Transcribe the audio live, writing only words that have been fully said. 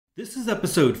This is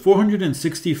episode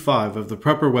 465 of the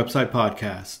Prepper Website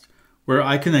Podcast, where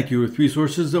I connect you with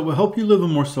resources that will help you live a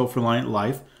more self-reliant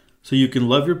life so you can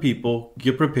love your people,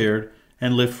 get prepared,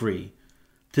 and live free.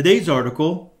 Today's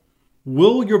article,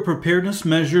 Will Your Preparedness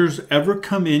Measures Ever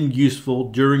Come in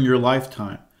Useful During Your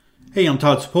Lifetime? Hey, I'm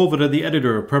Todd Sepulveda, the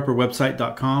editor of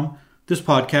PrepperWebsite.com. This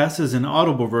podcast is an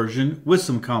audible version with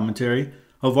some commentary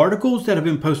of articles that have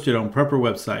been posted on Prepper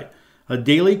Website, a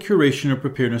daily curation of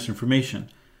preparedness information.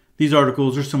 These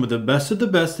articles are some of the best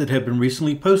that have been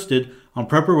recently posted on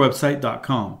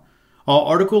PrepperWebsite.com. All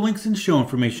article links and show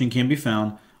information can be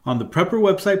found on the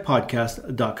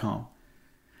PrepperWebsitePodcast.com.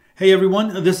 Hey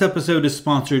everyone, this episode is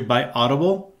sponsored by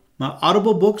Audible. Now,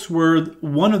 Audible books were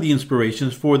one of the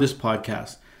inspirations for this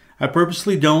podcast. I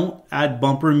purposely don't add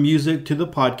bumper music to the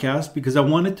podcast because I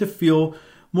want it to feel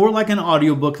more like an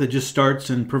audiobook that just starts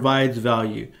and provides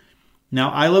value. Now,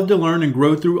 I love to learn and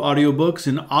grow through audiobooks,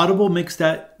 and Audible makes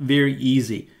that very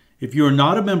easy. If you are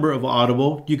not a member of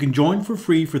Audible, you can join for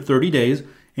free for 30 days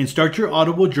and start your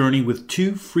Audible journey with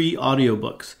 2 free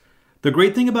audiobooks. The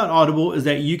great thing about Audible is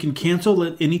that you can cancel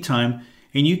at any time,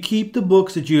 and you keep the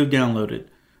books that you have downloaded.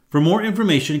 For more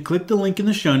information, click the link in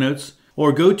the show notes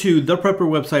or go to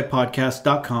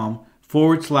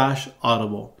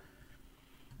theprepperwebsitepodcast.com/audible.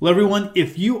 Well, everyone,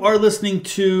 if you are listening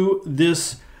to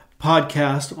this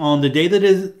podcast on the day that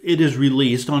it is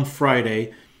released on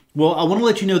Friday, well, I want to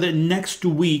let you know that next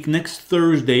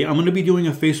Thursday, I'm going to be doing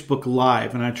a Facebook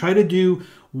Live, and I try to do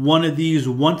one of these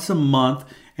once a month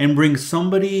and bring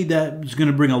somebody that's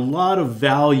going to bring a lot of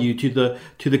value to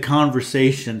the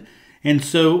conversation. And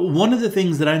so one of the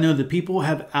things that I know that people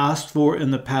have asked for in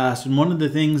the past, and one of the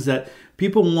things that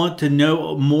people want to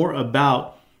know more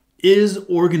about is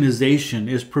organization,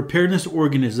 is preparedness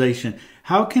organization.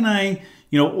 How can I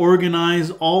organize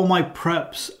all my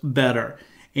preps better?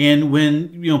 And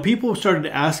when, people started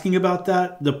asking about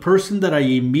that, the person that I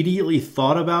immediately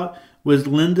thought about was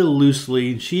Linda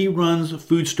Loosely. She runs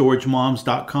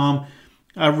FoodStorageMoms.com.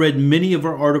 I've read many of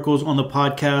her articles on the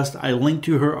podcast. I link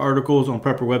to her articles on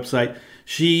Prepper Website.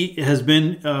 She has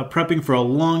been prepping for a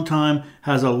long time,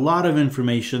 has a lot of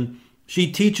information. She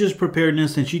teaches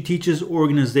preparedness and she teaches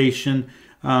organization,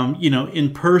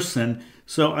 in person.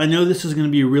 So I know this is going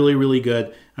to be really, really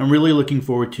good. I'm really looking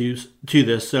forward to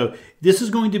this. So this is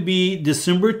going to be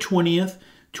December 20th,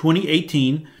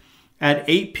 2018 at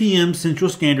 8 p.m. Central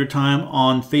Standard Time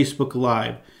on Facebook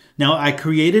Live. Now, I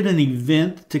created an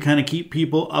event to kind of keep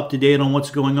people up to date on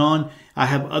what's going on. I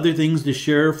have other things to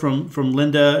share from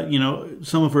Linda,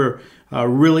 some of her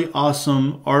really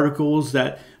awesome articles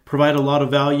that provide a lot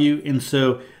of value. And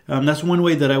so that's one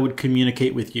way that I would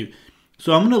communicate with you.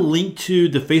 So I'm going to link to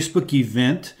the Facebook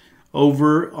event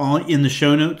over in the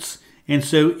show notes. And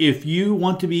so if you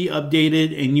want to be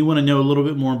updated and you want to know a little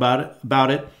bit more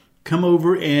about it, come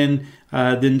over and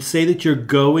then say that you're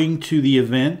going to the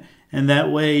event. And that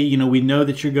way, we know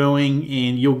that you're going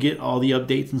and you'll get all the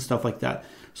updates and stuff like that.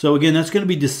 So again, that's going to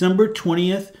be December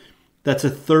 20th. That's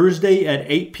a Thursday at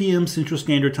 8 p.m. Central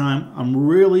Standard Time. I'm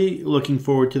really looking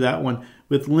forward to that one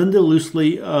with Linda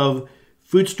Loosely of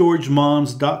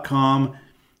FoodStorageMoms.com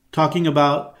talking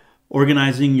about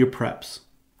organizing your preps.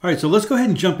 All right, so let's go ahead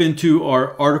and jump into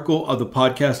our article of the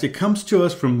podcast. It comes to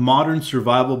us from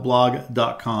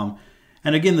ModernSurvivalBlog.com.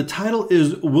 And again, the title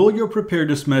is, Will Your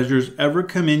Preparedness Measures Ever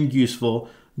Come in Useful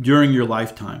During Your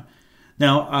Lifetime?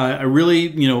 Now, I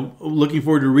really, looking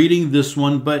forward to reading this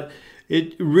one, but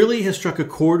it really has struck a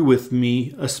chord with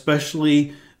me,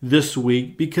 especially this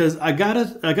week, because I got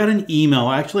an email.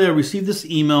 Actually, I received this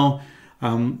email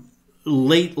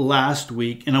late last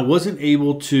week, and I wasn't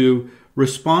able to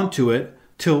respond to it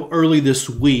till early this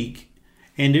week.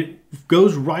 And it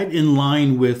goes right in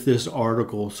line with this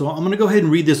article. So I'm going to go ahead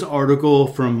and read this article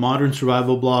from Modern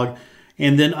Survival Blog,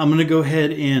 and then I'm going to go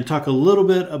ahead and talk a little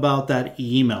bit about that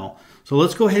email. So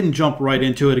let's go ahead and jump right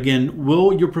into it. Again,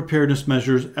 will your preparedness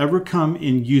measures ever come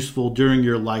in useful during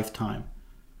your lifetime?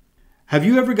 Have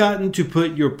you ever gotten to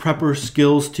put your prepper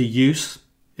skills to use?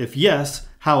 If yes,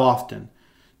 how often?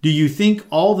 Do you think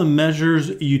all the measures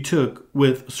you took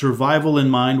with survival in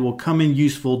mind will come in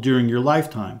useful during your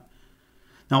lifetime?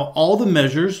 Now, all the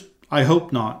measures, I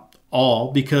hope not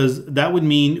all, because that would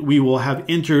mean we will have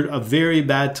entered a very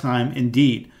bad time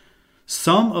indeed.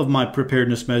 Some of my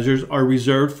preparedness measures are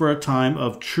reserved for a time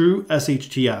of true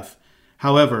SHTF.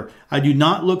 However, I do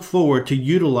not look forward to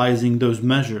utilizing those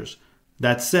measures.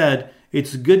 That said,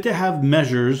 it's good to have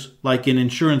measures like an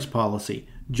insurance policy,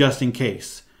 just in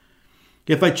case.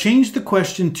 If I change the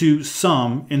question to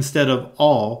some instead of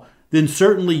all, then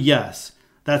certainly yes.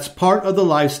 That's part of the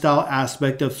lifestyle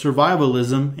aspect of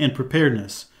survivalism and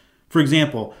preparedness. For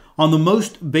example, on the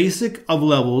most basic of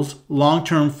levels,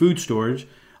 long-term food storage,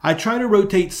 I try to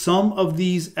rotate some of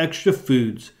these extra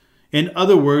foods. In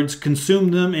other words,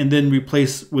 consume them and then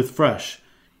replace with fresh.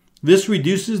 This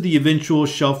reduces the eventual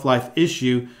shelf life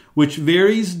issue, which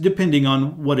varies depending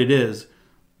on what it is.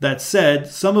 That said,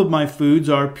 some of my foods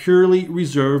are purely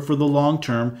reserved for the long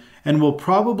term and will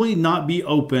probably not be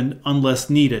opened unless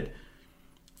needed.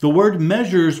 The word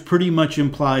measures pretty much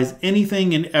implies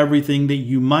anything and everything that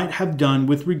you might have done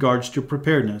with regards to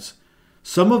preparedness.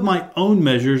 Some of my own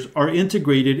measures are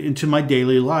integrated into my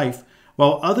daily life,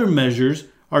 while other measures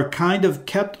are kind of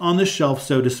kept on the shelf,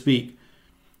 so to speak.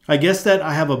 I guess that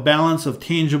I have a balance of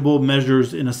tangible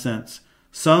measures in a sense.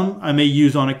 Some I may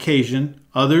use on occasion,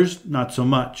 others not so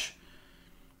much.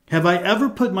 Have I ever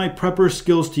put my prepper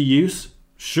skills to use?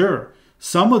 Sure.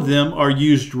 Some of them are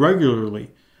used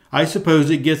regularly. I suppose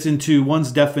it gets into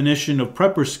one's definition of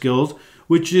prepper skills,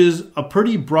 which is a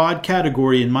pretty broad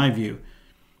category in my view.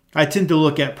 I tend to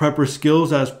look at prepper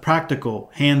skills as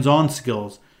practical, hands-on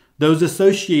skills, those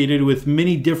associated with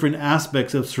many different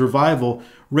aspects of survival,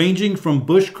 ranging from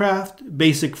bushcraft,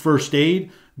 basic first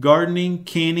aid, gardening,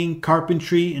 canning,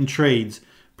 carpentry, and trades,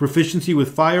 proficiency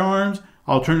with firearms,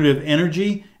 alternative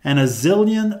energy, and a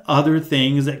zillion other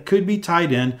things that could be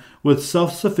tied in with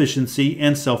self-sufficiency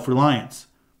and self-reliance.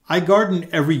 I garden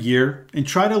every year and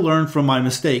try to learn from my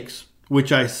mistakes,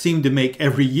 which I seem to make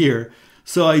every year,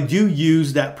 so I do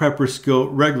use that prepper skill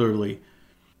regularly.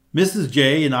 Mrs.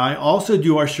 J and I also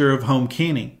do our share of home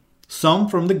canning, some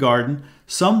from the garden,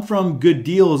 some from good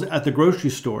deals at the grocery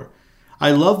store.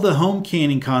 I love the home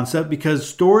canning concept because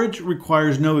storage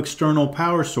requires no external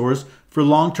power source for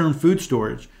long-term food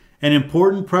storage, an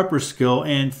important prepper skill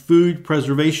and food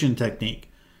preservation technique.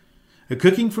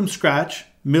 Cooking from scratch,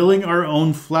 milling our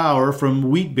own flour from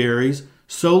wheat berries,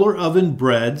 solar oven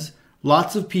breads.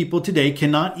 Lots of people today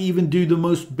cannot even do the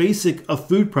most basic of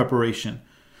food preparation.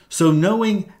 So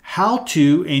knowing how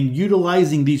to and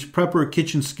utilizing these prepper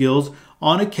kitchen skills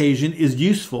on occasion is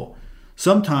useful.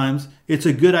 Sometimes it's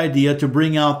a good idea to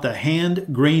bring out the hand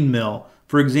grain mill.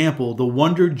 For example, the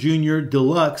Wonder Junior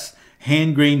Deluxe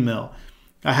hand grain mill.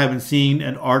 I haven't seen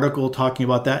an article talking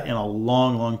about that in a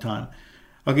long time.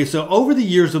 Okay, so over the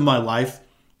years of my life,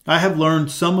 I have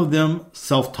learned some of them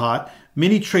self-taught,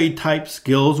 many trade type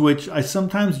skills which I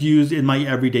sometimes use in my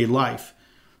everyday life,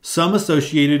 some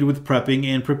associated with prepping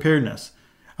and preparedness,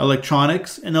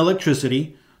 electronics and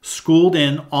electricity, schooled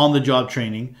and on-the-job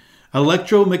training,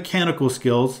 electromechanical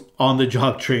skills,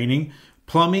 on-the-job training,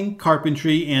 plumbing,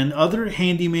 carpentry, and other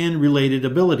handyman-related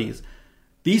abilities.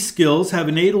 These skills have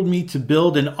enabled me to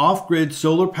build an off-grid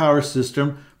solar power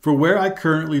system for where I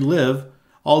currently live,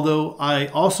 although I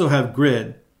also have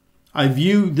grid. I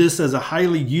view this as a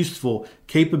highly useful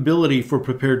capability for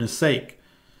preparedness sake.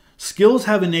 Skills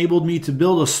have enabled me to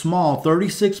build a small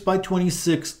 36 by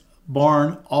 26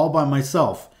 barn all by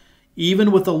myself, even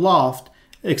with a loft,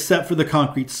 except for the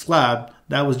concrete slab.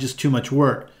 That was just too much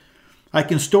work. I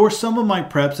can store some of my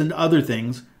preps and other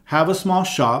things, have a small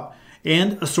shop,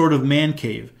 and a sort of man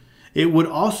cave. It would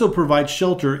also provide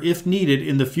shelter if needed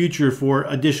in the future for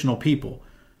additional people.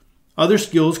 Other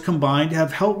skills combined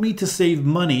have helped me to save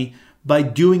money by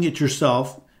doing it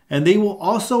yourself, and they will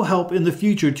also help in the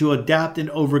future to adapt and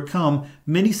overcome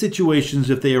many situations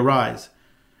if they arise.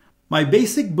 My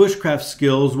basic bushcraft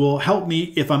skills will help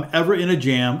me if I'm ever in a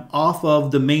jam off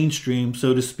of the mainstream,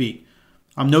 so to speak.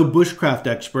 I'm no bushcraft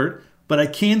expert, but I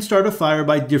can start a fire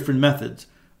by different methods,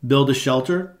 build a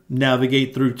shelter,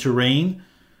 navigate through terrain,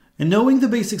 and knowing the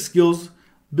basic skills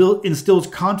instills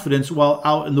confidence while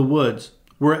out in the woods,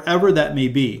 wherever that may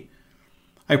be.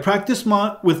 I practice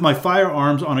with my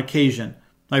firearms on occasion.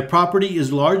 My property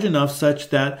is large enough such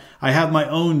that I have my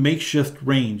own makeshift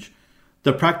range.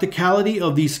 The practicality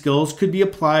of these skills could be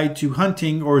applied to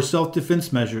hunting or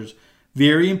self-defense measures,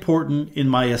 very important in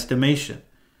my estimation.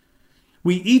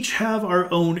 We each have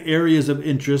our own areas of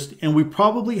interest, and we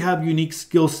probably have unique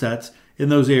skill sets in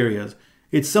those areas.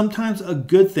 It's sometimes a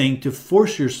good thing to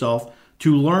force yourself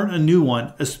to learn a new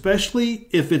one, especially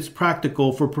if it's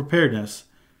practical for preparedness.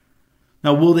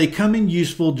 Now, will they come in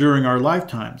useful during our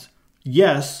lifetimes?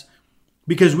 Yes,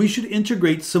 because we should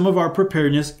integrate some of our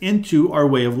preparedness into our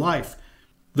way of life.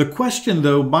 The question,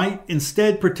 though, might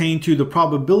instead pertain to the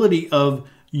probability of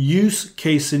use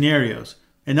case scenarios.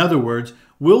 In other words,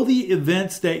 will the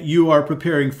events that you are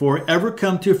preparing for ever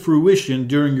come to fruition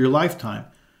during your lifetime?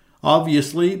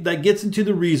 Obviously, that gets into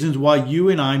the reasons why you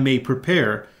and I may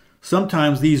prepare.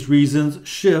 Sometimes these reasons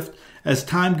shift as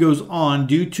time goes on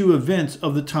due to events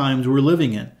of the times we're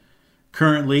living in.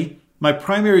 Currently, my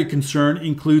primary concern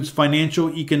includes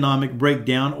financial economic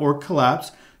breakdown or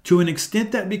collapse to an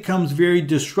extent that becomes very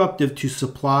disruptive to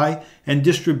supply and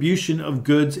distribution of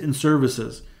goods and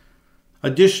services.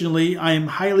 Additionally, I am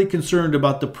highly concerned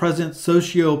about the present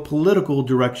socio-political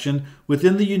direction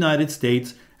within the United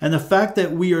States and the fact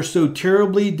that we are so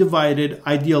terribly divided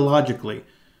ideologically.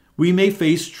 We may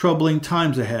face troubling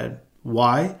times ahead.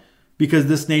 Why? Because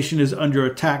this nation is under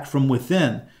attack from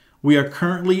within. We are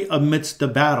currently amidst a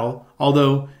battle,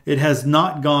 although it has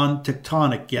not gone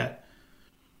tectonic yet.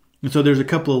 And so there's a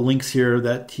couple of links here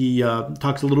that he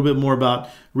talks a little bit more about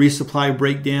resupply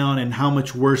breakdown and how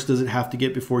much worse does it have to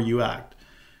get before you act.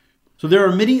 So there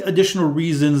are many additional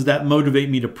reasons that motivate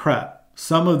me to prep,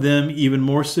 some of them even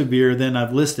more severe than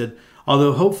I've listed,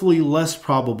 although hopefully less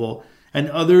probable, and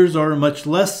others are much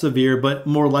less severe but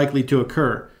more likely to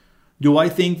occur. Do I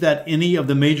think that any of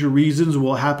the major reasons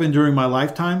will happen during my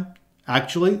lifetime?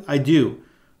 Actually, I do.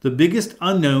 The biggest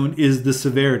unknown is the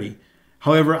severity.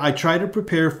 However, I try to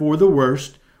prepare for the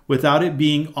worst without it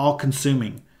being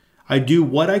all-consuming. I do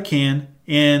what I can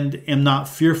and am not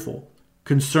fearful.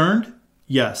 Concerned?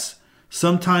 Yes.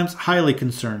 Sometimes highly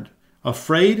concerned.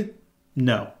 Afraid?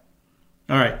 No.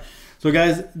 All right. So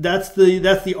guys, that's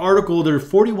the article. There are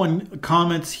 41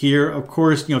 comments here. Of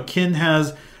course, Ken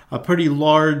has a pretty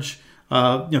large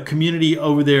community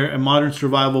over there at Modern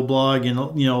Survival Blog, and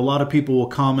a lot of people will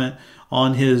comment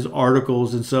on his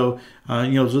articles, and so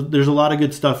there's a lot of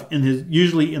good stuff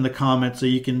usually in the comments, so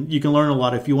you can learn a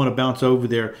lot if you want to bounce over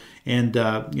there and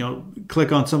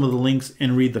click on some of the links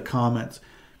and read the comments.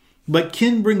 But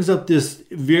Ken brings up this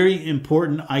very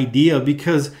important idea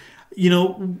because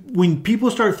when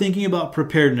people start thinking about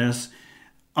preparedness,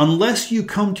 unless you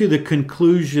come to the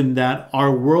conclusion that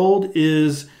our world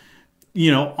is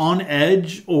on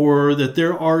edge, or that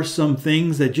there are some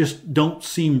things that just don't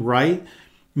seem right,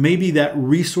 maybe that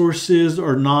resources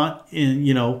are not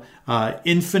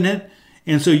infinite,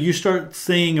 and so you start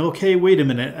saying, okay, wait a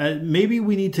minute, maybe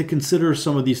we need to consider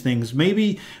some of these things.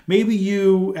 Maybe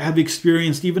you have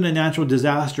experienced even a natural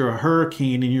disaster, a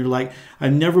hurricane, and you're like, I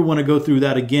never want to go through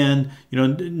that again,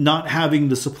 not having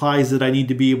the supplies that I need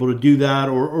to be able to do that,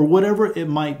 or whatever it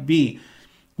might be.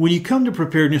 When you come to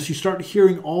preparedness, you start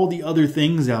hearing all the other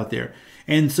things out there.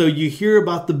 And so you hear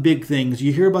about the big things.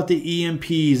 You hear about the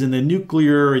EMPs and the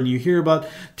nuclear, and you hear about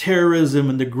terrorism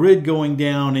and the grid going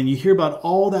down, and you hear about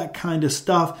all that kind of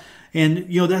stuff. And,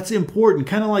 that's important.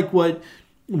 Kind of like what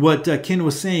Ken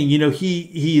was saying.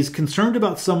 He is concerned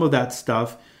about some of that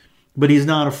stuff, but he's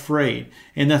not afraid.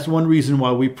 And that's one reason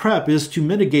why we prep, is to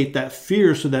mitigate that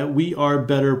fear so that we are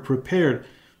better prepared.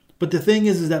 But the thing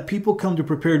is that people come to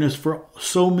preparedness for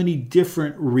so many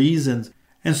different reasons.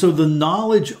 And so the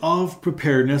knowledge of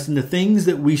preparedness and the things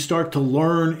that we start to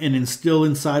learn and instill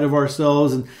inside of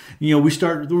ourselves, and we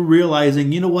start realizing,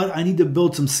 I need to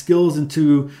build some skills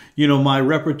into my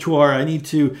repertoire. I need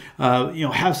to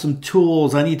have some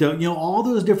tools. I need to all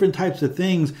those different types of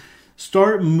things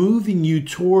start moving you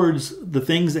towards the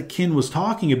things that Ken was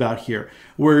talking about here,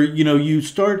 where you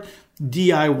start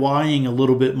DIYing a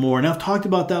little bit more. And I've talked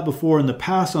about that before in the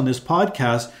past on this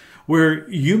podcast, where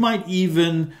you might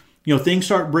even, things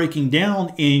start breaking down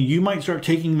and you might start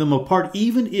taking them apart.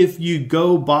 Even if you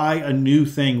go buy a new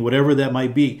thing, whatever that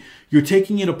might be, you're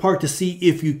taking it apart to see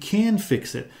if you can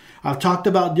fix it. I've talked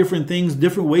about different things,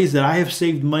 different ways that I have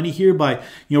saved money here by,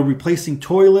 replacing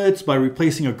toilets, by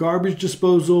replacing a garbage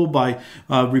disposal, by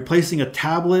replacing a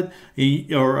tablet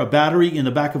or a battery in the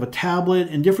back of a tablet,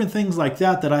 and different things like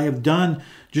that I have done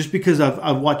just because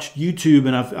I've watched YouTube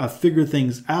and I've figured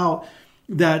things out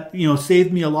that,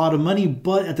 saved me a lot of money,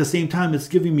 but at the same time, it's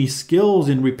giving me skills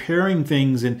in repairing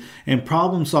things and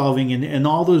problem solving and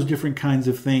all those different kinds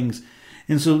of things.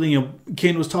 And so,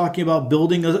 Ken was talking about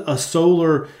building a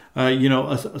solar,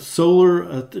 a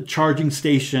solar charging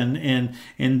station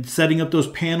and setting up those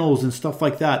panels and stuff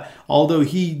like that. Although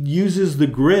he uses the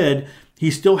grid,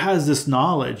 he still has this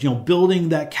knowledge, building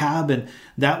that cabin.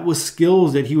 That was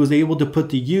skills that he was able to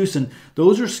put to use. And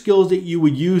those are skills that you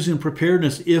would use in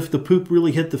preparedness if the poop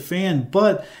really hit the fan.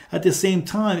 But at the same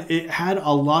time, it had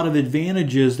a lot of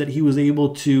advantages that he was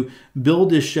able to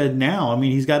build this shed now. I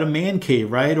mean, he's got a man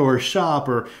cave, right? Or a shop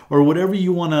or whatever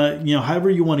you want to, however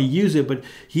you want to use it. But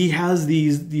he has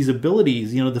these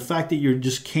abilities, the fact that you're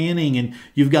just canning and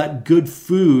you've got good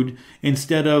food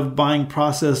instead of buying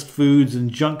processed foods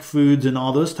and junk foods and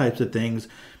all those types of things.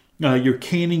 You're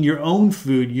canning your own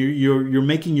food. You're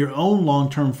making your own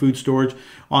long-term food storage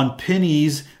on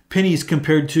pennies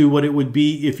compared to what it would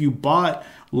be if you bought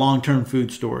long-term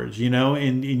food storage,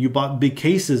 and you bought big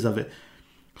cases of it.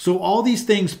 So all these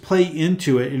things play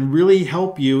into it and really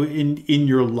help you in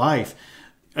your life.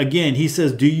 Again, he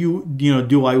says,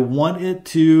 do I want it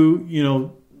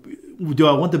to, do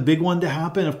I want the big one to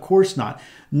happen? Of course not.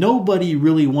 Nobody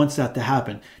really wants that to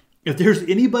happen. If there's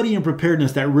anybody in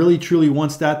preparedness that really truly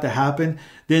wants that to happen,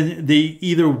 then they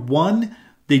either one,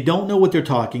 they don't know what they're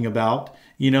talking about.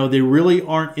 They really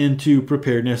aren't into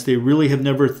preparedness. They really have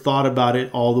never thought about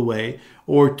it all the way.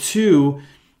 Or two,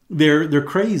 they're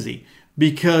crazy.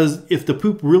 Because if the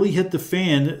poop really hit the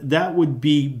fan, that would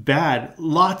be bad.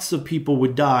 Lots of people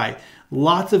would die.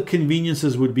 Lots of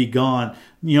conveniences would be gone.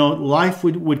 Life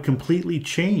would completely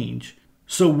change.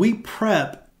 So we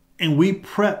prep, and we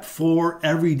prep for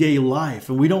everyday life.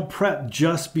 And we don't prep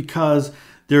just because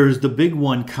there's the big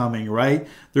one coming, right?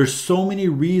 There's so many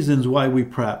reasons why we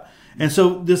prep. And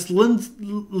so this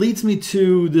leads me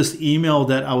to this email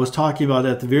that I was talking about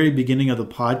at the very beginning of the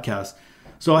podcast.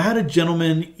 So I had a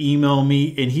gentleman email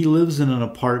me, and he lives in an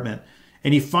apartment.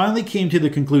 And he finally came to the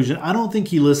conclusion, I don't think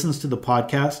he listens to the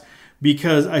podcast,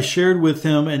 because I shared with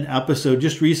him an episode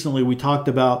just recently. We talked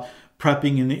about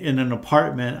prepping in an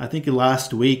apartment, I think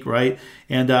last week, right?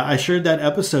 And I shared that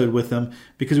episode with him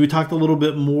because we talked a little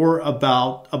bit more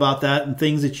about that and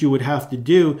things that you would have to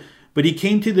do. But he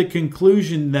came to the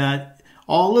conclusion that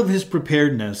all of his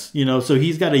preparedness, so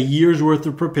he's got a year's worth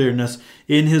of preparedness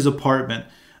in his apartment,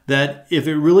 that if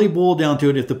it really boiled down to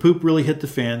it, if the poop really hit the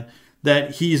fan,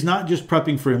 that he's not just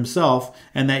prepping for himself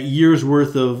and that year's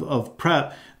worth of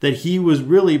prep, that he was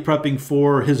really prepping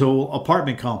for his whole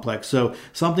apartment complex. So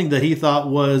something that he thought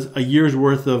was a year's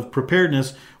worth of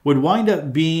preparedness would wind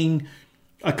up being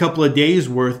a couple of days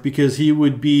worth, because he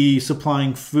would be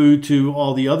supplying food to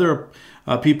all the other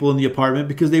people in the apartment,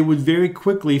 because they would very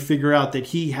quickly figure out that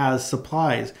he has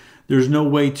supplies. There's no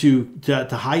way to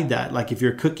hide that, like if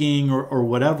you're cooking or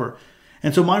whatever.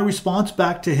 And so my response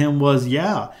back to him was,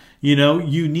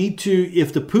 you need to,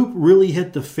 if the poop really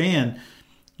hit the fan,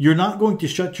 you're not going to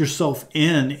shut yourself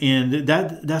in, and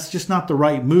that's just not the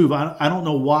right move. I don't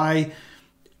know why,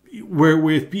 where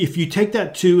if you take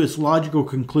that to its logical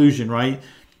conclusion, right?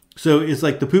 So it's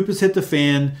like the poop has hit the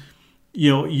fan,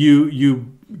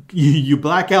 you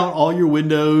black out all your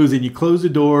windows and you close the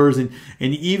doors, and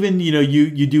even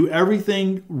you do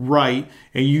everything right,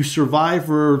 and you survive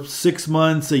for 6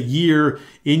 months, a year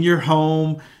in your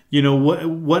home,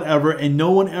 whatever, and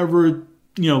no one ever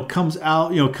comes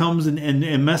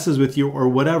and messes with you or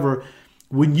whatever.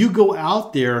 When you go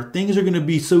out there, things are going to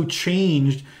be so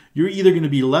changed. You're either going to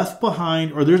be left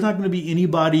behind, or there's not going to be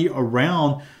anybody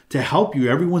around to help you.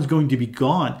 Everyone's going to be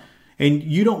gone. And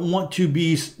you don't want to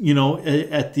be,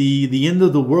 at the end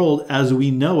of the world as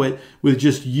we know it, with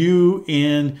just you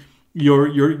and your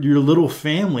little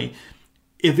family.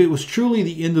 If it was truly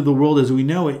the end of the world as we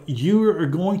know it, you are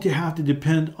going to have to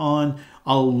depend on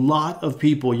a lot of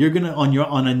people. You're going to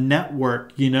on a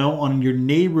network, on your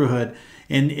neighborhood,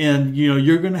 and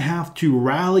you're going to have to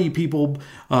rally people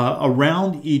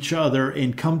around each other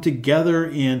and come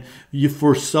together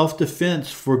for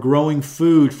self-defense, for growing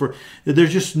food.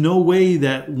 There's just no way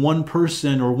that one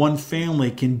person or one family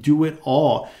can do it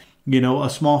all. A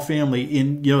small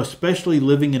family, especially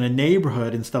living in a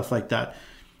neighborhood and stuff like that.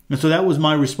 And so that was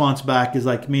my response back, is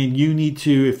like, man, you need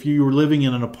to, if you were living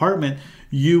in an apartment,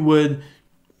 you would,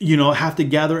 have to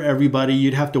gather everybody.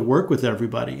 You'd have to work with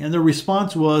everybody. And the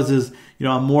response is,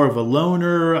 I'm more of a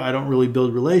loner. I don't really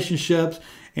build relationships.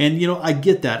 And, I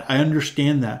get that. I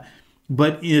understand that.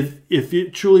 But if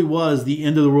it truly was the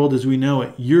end of the world as we know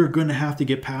it, you're going to have to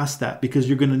get past that, because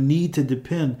you're going to need to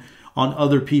depend on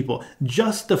other people.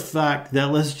 Just the fact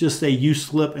that, let's just say you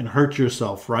slip and hurt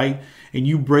yourself, right? And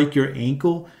you break your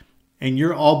ankle, and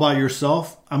you're all by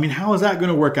yourself. I mean, how is that going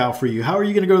to work out for you? How are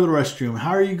you going to go to the restroom?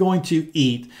 How are you going to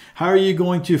eat? How are you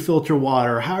going to filter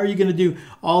water? How are you going to do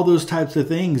all those types of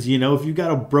things? If you've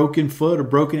got a broken foot or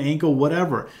broken ankle,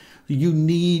 whatever,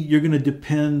 you're going to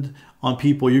depend on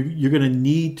people. You're going to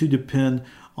need to depend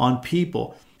on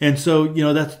people. And so,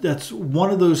 that's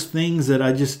one of those things that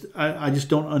I just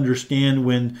don't understand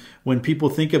when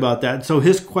people think about that. So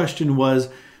his question was,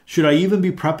 should I even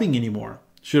be prepping anymore?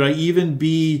 Should I even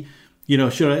be,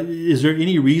 is there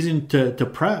any reason to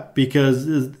prep? Because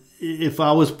if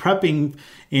I was prepping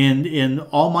and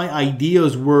all my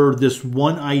ideas were this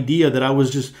one idea that I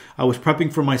was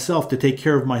prepping for myself to take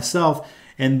care of myself,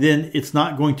 and then it's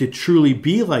not going to truly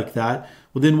be like that,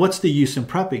 well, then what's the use in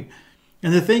prepping?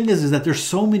 And the thing is that there's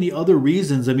so many other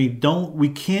reasons. I mean, we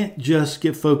can't just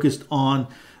get focused on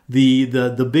the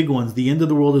big ones, the end of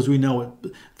the world as we know it.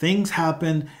 Things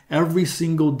happen every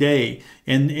single day.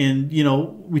 And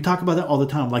we talk about that all the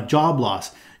time, like job loss.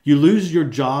 You lose your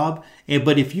job,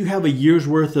 but if you have a year's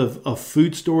worth of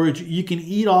food storage, you can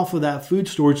eat off of that food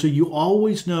storage. So you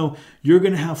always know you're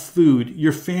going to have food.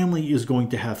 Your family is going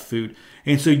to have food.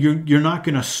 And so you're not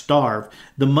going to starve.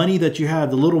 The money that you have,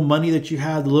 the little money that you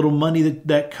have, the little money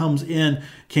that comes in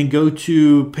can go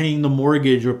to paying the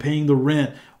mortgage or paying the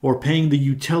rent or paying the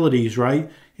utilities, right?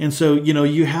 And so,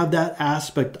 you have that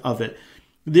aspect of it.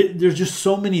 There's just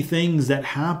so many things that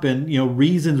happen,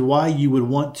 reasons why you would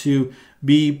want to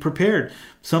be prepared.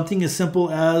 Something as simple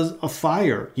as a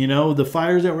fire, the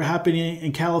fires that were happening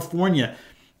in California.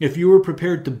 If you were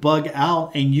prepared to bug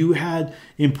out and you had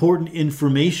important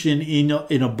information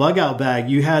in a bug out bag,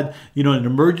 you had, an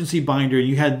emergency binder, and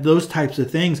you had those types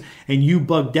of things, and you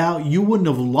bugged out, you wouldn't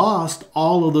have lost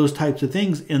all of those types of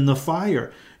things in the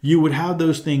fire. You would have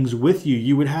those things with you.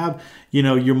 You would have,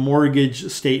 your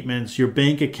mortgage statements, your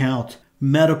bank account,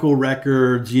 medical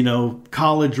records,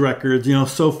 college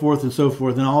records, so forth,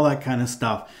 and all that kind of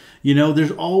stuff.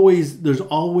 There's always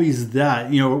that.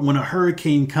 When a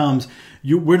hurricane comes,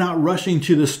 we're not rushing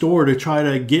to the store to try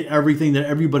to get everything that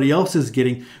everybody else is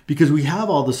getting because we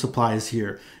have all the supplies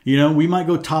here. We might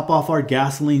go top off our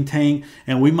gasoline tank,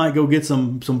 and we might go get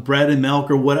some bread and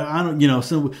milk or what,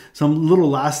 some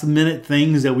little last minute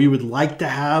things that we would like to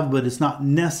have, but it's not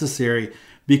necessary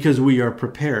because we are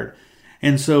prepared.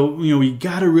 And so, we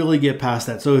got to really get past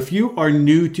that. So if you are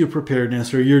new to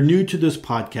preparedness or you're new to this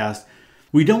podcast,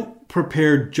 we don't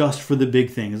prepare just for the big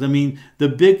things. I mean, the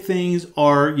big things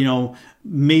are,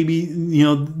 maybe,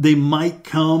 they might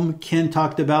come. Ken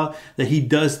talked about that he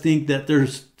does think that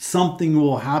there's something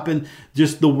will happen.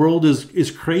 Just the world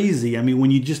is crazy. I mean, when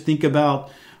you just think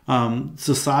about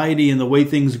society and the way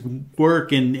things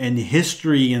work and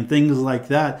history and things like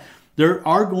that, there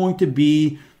are going to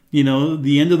be,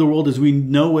 the end of the world as we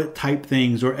know it type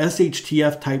things or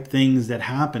SHTF type things that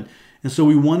happen. And so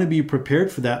we want to be prepared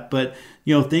for that. But,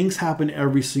 things happen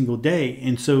every single day.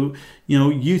 And so,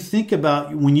 you think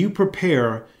about when you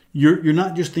prepare, you're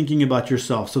not just thinking about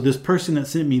yourself. So this person that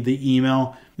sent me the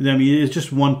email, it's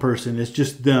just one person. It's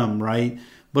just them, right?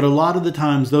 But a lot of the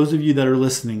times, those of you that are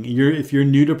listening, if you're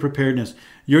new to preparedness,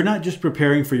 you're not just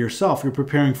preparing for yourself, you're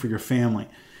preparing for your family.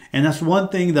 And that's one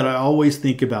thing that I always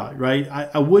think about, right?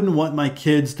 I wouldn't want my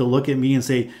kids to look at me and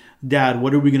say, Dad,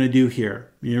 what are we going to do here?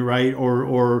 Right?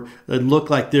 Or look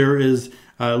like there is,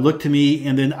 look to me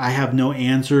and then I have no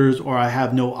answers or I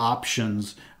have no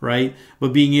options, right?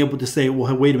 But being able to say,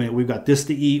 well, wait a minute, we've got this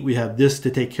to eat. We have this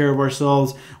to take care of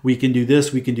ourselves. We can do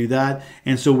this. We can do that.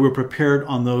 And so we're prepared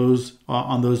on those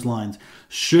lines.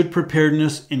 Should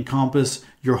preparedness encompass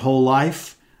your whole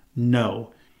life?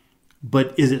 No.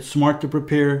 But is it smart to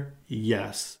prepare?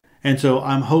 Yes. And so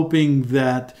I'm hoping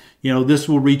that, this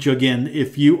will reach you again.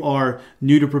 If you are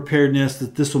new to preparedness,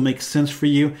 that this will make sense for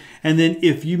you. And then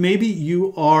if you've been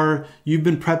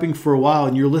prepping for a while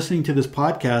and you're listening to this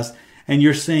podcast and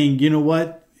you're saying, you know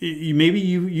what, maybe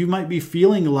you might be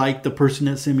feeling like the person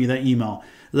that sent me that email.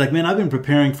 Like, man, I've been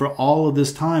preparing for all of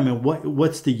this time, and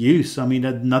what's the use? I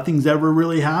mean, nothing's ever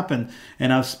really happened,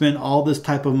 and I've spent all this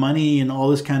type of money and all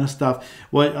this kind of stuff.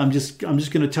 I'm just going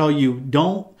to tell you,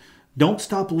 don't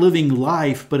stop living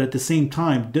life, but at the same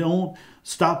time, don't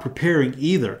stop preparing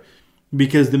either.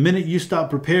 Because the minute you stop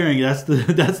preparing, that's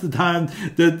the time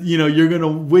that you're going to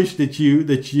wish that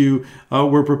you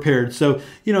were prepared. So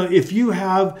if you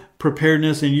have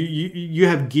preparedness and you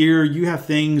have gear, you have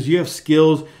things, you have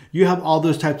skills, you have all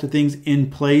those types of things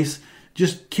in place,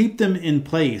 just keep them in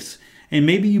place. And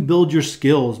maybe you build your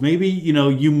skills. Maybe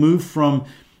you move from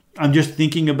I'm just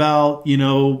thinking about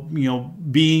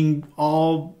being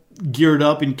all geared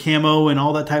up in camo and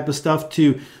all that type of stuff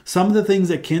to some of the things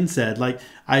that Ken said. Like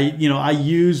I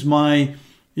use my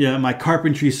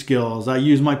carpentry skills. I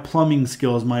use my plumbing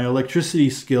skills, my electricity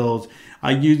skills.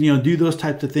 I use, do those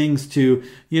types of things to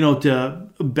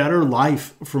a better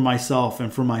life for myself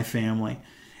and for my family.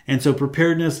 And so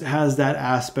preparedness has that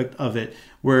aspect of it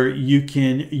where you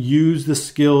can use the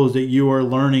skills that you are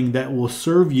learning that will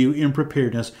serve you in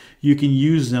preparedness. You can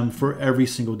use them for every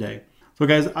single day. So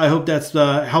guys, I hope that's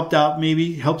helped out,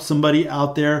 maybe help somebody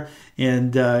out there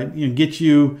and get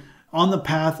you on the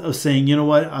path of saying, you know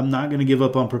what, I'm not going to give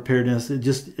up on preparedness. It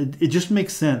just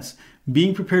makes sense.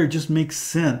 Being prepared just makes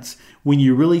sense when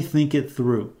you really think it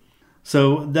through.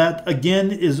 So that again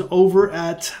is over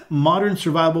at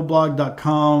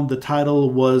modernsurvivalblog.com. The title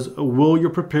was, Will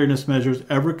Your Preparedness Measures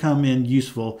Ever Come in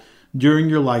Useful During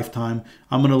Your Lifetime?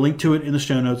 I'm going to link to it in the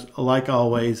show notes like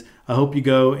always. I hope you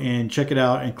go and check it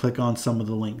out and click on some of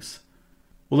the links.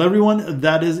 Well, everyone,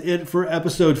 that is it for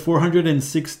episode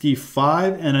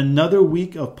 465 and another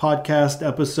week of podcast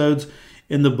episodes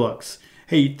in the books.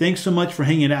 Hey, thanks so much for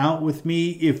hanging out with me.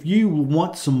 If you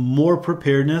want some more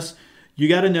preparedness, you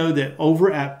got to know that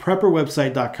over at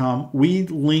prepperwebsite.com, we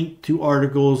link to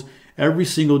articles every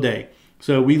single day.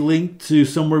 So we link to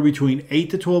somewhere between 8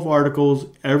 to 12 articles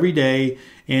every day,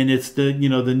 and it's the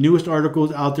newest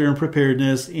articles out there in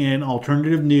preparedness and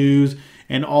alternative news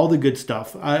and all the good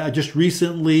stuff. I just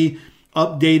recently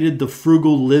updated the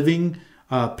Frugal Living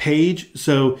page,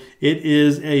 so it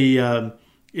is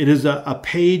a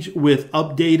page with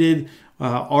updated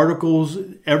articles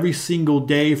every single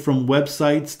day from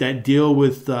websites that deal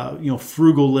with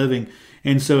frugal living.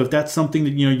 And so if that's something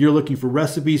that you're looking for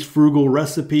recipes, frugal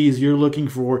recipes, you're looking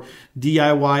for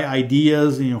DIY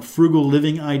ideas, frugal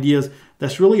living ideas,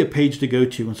 that's really a page to go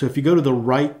to. And so if you go to the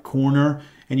right corner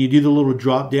and you do the little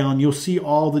drop down, you'll see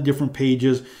all the different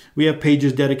pages. We have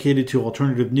pages dedicated to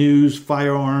alternative news,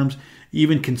 firearms,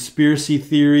 even conspiracy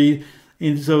theory.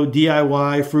 And so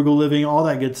DIY, frugal living, all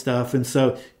that good stuff. And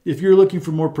so if you're looking for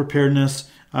more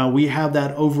preparedness, we have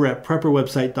that over at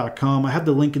prepperwebsite.com. I have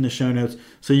the link in the show notes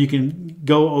so you can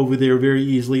go over there very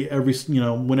easily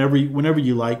whenever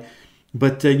you like.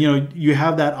 But you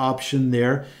have that option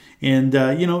there. And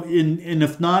and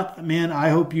if not, man, I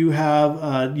hope you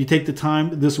have you take the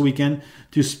time this weekend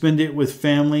to spend it with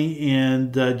family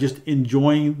and just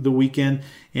enjoying the weekend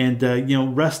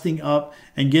and resting up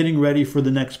and getting ready for the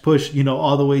next push,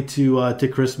 all the way to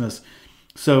Christmas.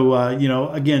 So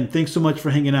again, thanks so much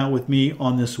for hanging out with me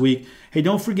on this week. Hey,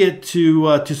 don't forget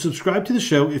to subscribe to the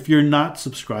show if you're not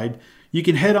subscribed. You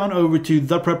can head on over to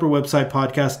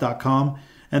theprepperwebsitepodcast.com,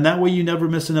 and that way you never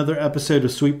miss another episode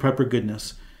of Sweet Prepper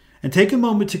Goodness. And take a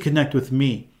moment to connect with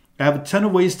me. I have a ton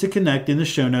of ways to connect in the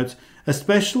show notes,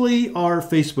 especially our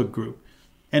Facebook group.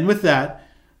 And with that,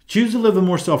 choose to live a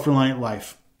more self-reliant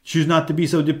life. Choose not to be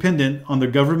so dependent on the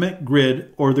government,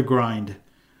 grid, or the grind.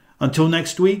 Until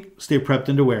next week, stay prepped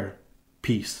and aware.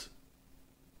 Peace.